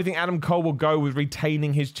 how far do you think Adam Cole will go with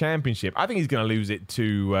retaining his championship? I think he's going to lose it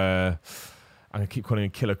to... I'm going to keep calling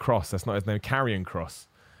him Killer Cross. That's not his name. Karrion Kross.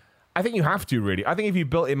 I think you have to, really. I think if you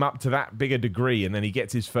built him up to that bigger degree and then he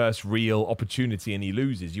gets his first real opportunity and he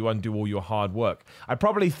loses, you undo all your hard work. I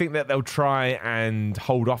probably think that they'll try and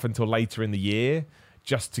hold off until later in the year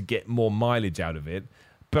just to get more mileage out of it.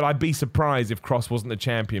 But I'd be surprised if Cross wasn't the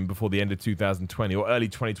champion before the end of 2020 or early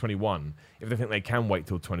 2021, if they think they can wait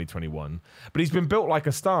till 2021. But he's been built like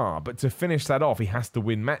a star, but to finish that off, he has to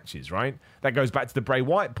win matches, right? That goes back to the Bray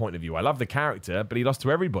Wyatt point of view. I love the character, but he lost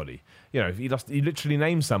to everybody. He literally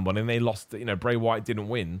named someone and they lost, Bray Wyatt didn't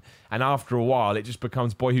win. And after a while, it just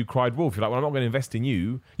becomes boy who cried wolf. You're like, well, I'm not going to invest in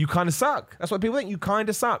you. You kind of suck. That's what people think. You kind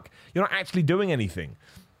of suck. You're not actually doing anything.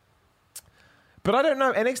 But I don't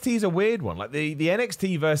know. NXT is a weird one. Like the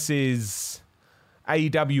NXT versus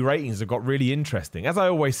AEW ratings have got really interesting. As I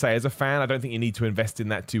always say, as a fan, I don't think you need to invest in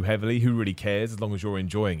that too heavily. Who really cares as long as you're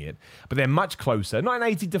enjoying it? But they're much closer. Not in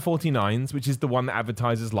 80 to 49s, which is the one that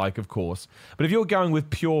advertisers like, of course. But if you're going with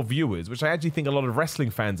pure viewers, which I actually think a lot of wrestling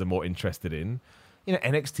fans are more interested in,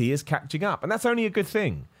 NXT is catching up. And that's only a good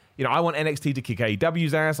thing. I want NXT to kick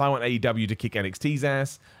AEW's ass. I want AEW to kick NXT's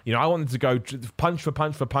ass. I want them to go punch for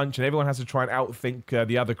punch for punch, and everyone has to try and outthink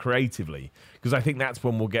the other creatively, because I think that's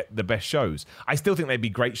when we'll get the best shows. I still think they'd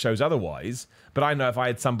be great shows otherwise, but I know if I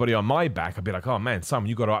had somebody on my back, I'd be like, oh man, Simon,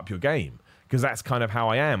 you got to up your game, because that's kind of how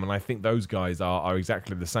I am, and I think those guys are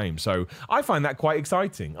exactly the same. So I find that quite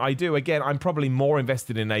exciting. I do. Again, I'm probably more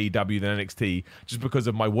invested in AEW than NXT just because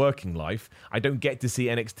of my working life. I don't get to see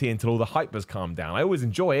NXT until all the hype has calmed down. I always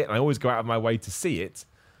enjoy it, and I always go out of my way to see it.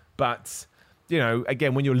 But,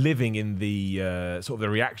 again, when you're living in the sort of the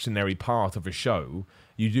reactionary part of a show,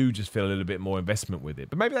 you do just feel a little bit more investment with it.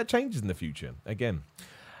 But maybe that changes in the future, again.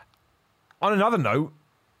 On another note,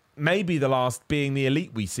 maybe the last being the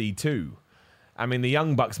Elite we see too. I mean, the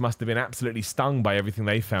Young Bucks must have been absolutely stung by everything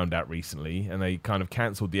they found out recently, and they kind of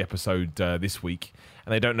cancelled the episode this week,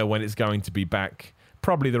 and they don't know when it's going to be back.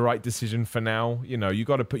 Probably the right decision for now. You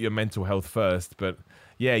got to put your mental health first, but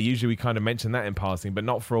yeah, usually we kind of mention that in passing, but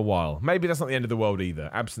not for a while. Maybe that's not the end of the world either.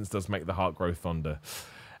 Absence does make the heart grow fonder.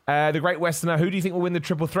 The Great Westerner, who do you think will win the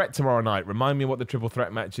triple threat tomorrow night? Remind me what the triple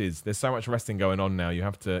threat match is. There's so much wrestling going on now. You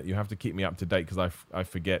have to keep me up to date because I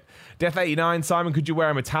forget. Death89, Simon, could you wear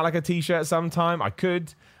a Metallica t-shirt sometime? I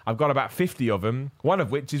could. I've got about 50 of them, one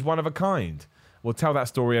of which is one of a kind. We'll tell that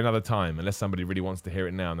story another time, unless somebody really wants to hear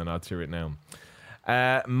it now, and then I'll hear it now.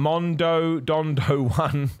 Mondo Dondo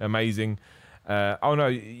 1, amazing. Oh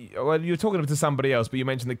no, well, you're talking to somebody else, but you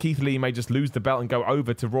mentioned that Keith Lee may just lose the belt and go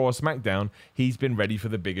over to Raw or SmackDown. He's been ready for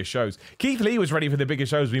the bigger shows. Keith Lee was ready for the bigger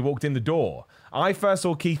shows when he walked in the door. I first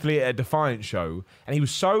saw Keith Lee at a Defiant show, and he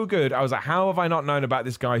was so good. I was like, how have I not known about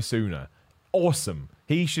this guy sooner? Awesome.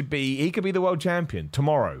 He could be the world champion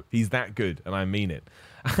tomorrow. He's that good, and I mean it.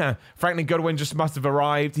 Franklin Goodwin just must have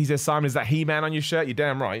arrived. He says, Simon, is that He-Man on your shirt? You're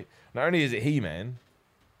damn right. Not only is it He-Man,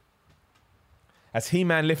 that's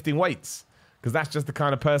He-Man lifting weights. Because that's just the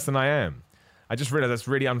kind of person I am. I just realized that's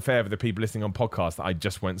really unfair for the people listening on podcasts that I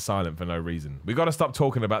just went silent for no reason. We got to stop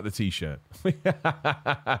talking about the t-shirt.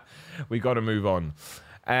 We got to move on.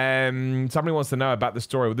 Somebody wants to know about the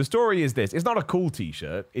story. Well, the story is this. It's not a cool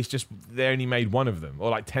t-shirt. It's just they only made one of them,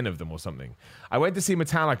 or like 10 of them or something. I went to see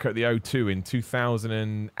Metallica at the O2 in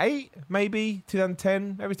 2008, maybe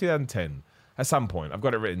 2010, maybe 2010. At some point. I've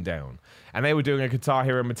got it written down. And they were doing a Guitar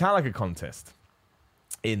Hero Metallica contest.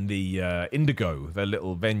 in the Indigo, the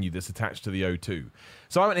little venue that's attached to the O2.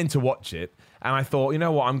 So I went in to watch it, and I thought, you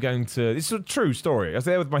know what, this is a true story. I was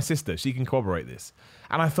there with my sister. She can corroborate this.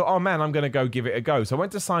 And I thought, oh man, I'm going to go give it a go. So I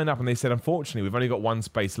went to sign up, and they said, unfortunately, we've only got one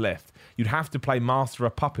space left. You'd have to play Master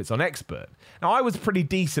of Puppets on Expert. Now, I was pretty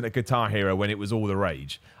decent at Guitar Hero when it was all the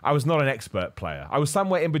rage. I was not an expert player. I was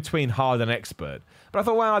somewhere in between hard and expert. But I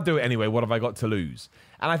thought, well, I'll do it anyway. What have I got to lose?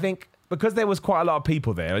 And I think because there was quite a lot of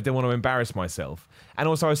people there, I didn't want to embarrass myself. And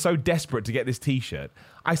also, I was so desperate to get this T-shirt.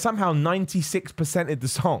 I somehow 96%ed the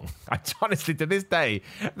song. I honestly, to this day,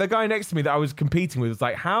 the guy next to me that I was competing with was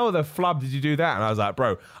like, how the flub did you do that? And I was like,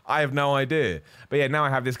 bro, I have no idea. But yeah, now I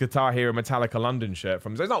have this Guitar Hero Metallica London shirt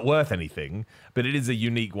from, so it's not worth anything, but it is a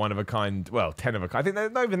unique one of a kind, well, 10 of a kind. I think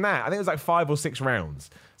there's not even that. I think it was like 5 or 6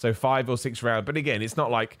 rounds. So 5 or 6 rounds. But again, it's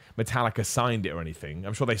not like Metallica signed it or anything.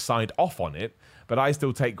 I'm sure they signed off on it, but I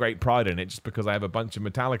still take great pride in it just because I have a bunch of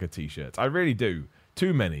Metallica t-shirts. I really do.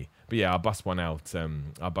 Too many. But yeah, I'll bust one out.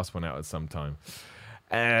 I'll bust one out at some time.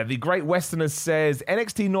 The Great Westerner says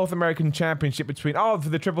NXT North American Championship between for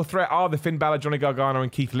the triple threat. The Finn Balor, Johnny Gargano, and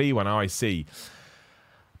Keith Lee one. I see.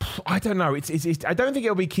 I don't know. It's I don't think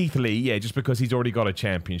it'll be Keith Lee. Yeah, just because he's already got a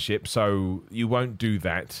championship, so you won't do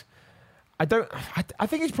that. I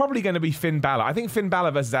think it's probably going to be Finn Balor. I think Finn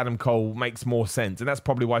Balor versus Adam Cole makes more sense, and that's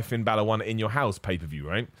probably why Finn Balor won it in your house pay-per-view,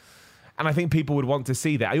 right? And I think people would want to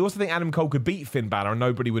see that. I also think Adam Cole could beat Finn Balor and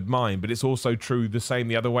nobody would mind, but it's also true the same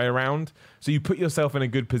the other way around. So you put yourself in a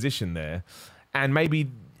good position there. And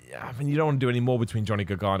maybe, you don't want to do any more between Johnny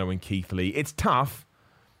Gargano and Keith Lee. It's tough,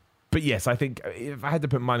 but yes, I think if I had to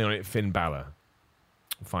put money on it, Finn Balor.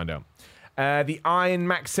 We'll find out. The Iron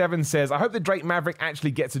Max 7 says, I hope that Drake Maverick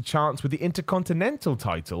actually gets a chance with the Intercontinental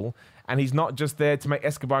title, and he's not just there to make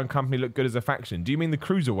Escobar and company look good as a faction. Do you mean the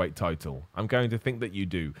Cruiserweight title? I'm going to think that you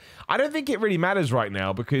do. I don't think it really matters right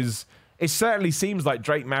now, because it certainly seems like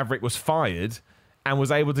Drake Maverick was fired and was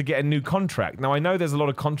able to get a new contract. Now, I know there's a lot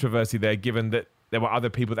of controversy there, given that there were other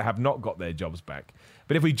people that have not got their jobs back.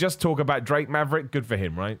 But if we just talk about Drake Maverick, good for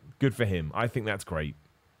him, right? Good for him. I think that's great.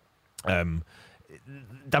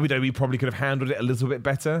 WWE probably could have handled it a little bit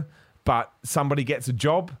better, but somebody gets a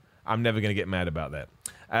job, I'm never going to get mad about that.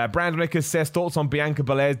 Brandon Nickers says, thoughts on Bianca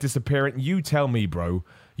Belair's disappearance? You tell me, bro.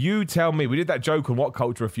 You tell me. We did that joke on What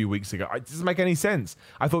Culture a few weeks ago. It doesn't make any sense.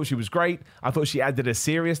 I thought she was great. I thought she added a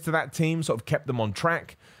serious to that team, sort of kept them on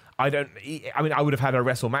track. I would have had her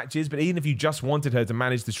wrestle matches, but even if you just wanted her to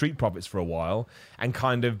manage the Street Profits for a while and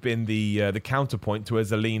kind of been the counterpoint to a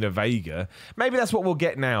Zelina Vega, maybe that's what we'll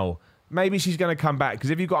get now. Maybe she's going to come back, because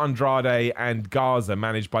if you've got Andrade and Garza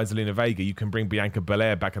managed by Zelina Vega, you can bring Bianca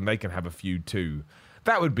Belair back and they can have a feud too.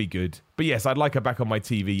 That would be good. But yes, I'd like her back on my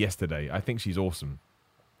TV yesterday. I think she's awesome.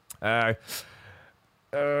 Some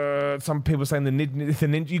people saying the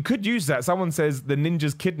ninja. You could use that. Someone says the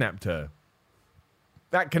ninjas kidnapped her.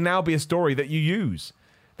 That can now be a story that you use.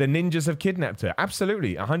 The ninjas have kidnapped her.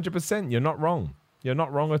 Absolutely, 100%. You're not wrong. You're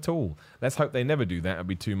not wrong at all. Let's hope they never do that. It'd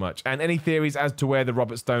be too much. And any theories as to where the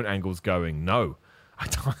Robert Stone angle's going? No. I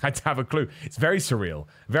don't have a clue. It's very surreal.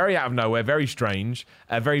 Very out of nowhere. Very strange.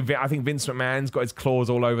 I think Vince McMahon's got his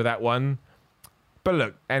claws all over that one. But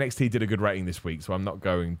look, NXT did a good rating this week, so I'm not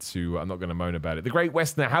going to moan about it. The Great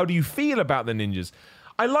Westerner, how do you feel about the ninjas?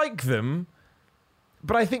 I like them,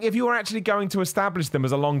 but I think if you were actually going to establish them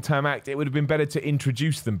as a long-term act, it would have been better to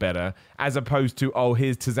introduce them better, as opposed to,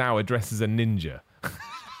 here's Tozawa dressed as a ninja.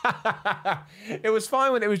 It was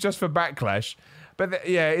fine when it was just for Backlash, but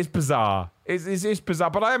it's bizarre. It's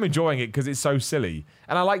bizarre, but I am enjoying it because it's so silly,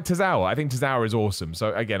 and I like Tozawa. I think Tozawa is awesome.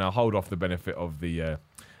 So again, I'll hold off the benefit of the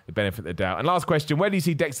benefit of the doubt. And last question: where do you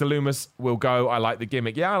see Dexter Lumis will go? I like the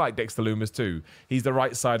gimmick. Yeah, I like Dexter Lumis too. He's the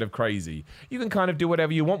right side of crazy. You can kind of do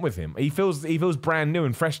whatever you want with him. He feels brand new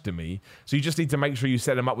and fresh to me. So you just need to make sure you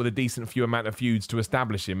set him up with a decent few amount of feuds to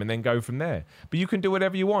establish him, and then go from there. But you can do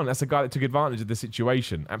whatever you want. That's a guy that took advantage of the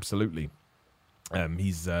situation. Absolutely.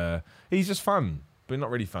 He's just fun. But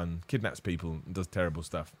not really fun. Kidnaps people and does terrible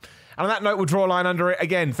stuff. And on that note, we'll draw a line under it.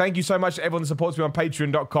 Again, thank you so much to everyone that supports me on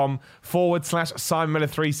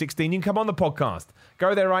patreon.com/SimonMiller316. You can come on the podcast.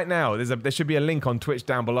 Go there right now. There should be a link on Twitch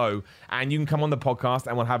down below, and you can come on the podcast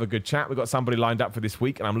and we'll have a good chat. We've got somebody lined up for this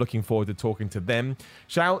week, and I'm looking forward to talking to them.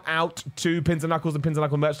 Shout out to Pins and Knuckles and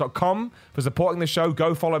pinsandknucklemerch.com for supporting the show.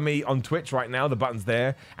 Go follow me on Twitch right now. The button's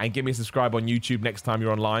there. And give me a subscribe on YouTube next time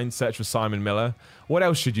you're online. Search for Simon Miller. What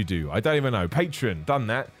else should you do? I don't even know. Patreon. Done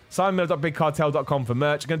that. SimonMiller.BigCartel.com for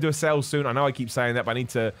merch. I'm going to do a sale soon. I know I keep saying that, but I need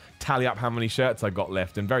to tally up how many shirts I got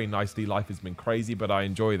left. And very nicely, life has been crazy, but I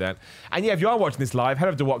enjoy that. And yeah, if you are watching this live, head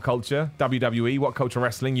over to What Culture, WWE, What Culture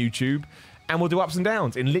Wrestling, YouTube, and we'll do ups and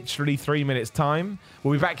downs in literally 3 minutes' time.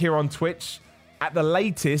 We'll be back here on Twitch at the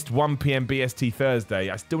latest 1 p.m. BST Thursday.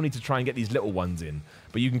 I still need to try and get these little ones in,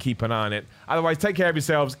 but you can keep an eye on it. Otherwise, take care of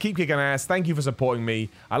yourselves. Keep kicking ass. Thank you for supporting me.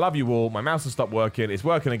 I love you all. My mouse has stopped working. It's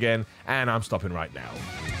working again, and I'm stopping right now.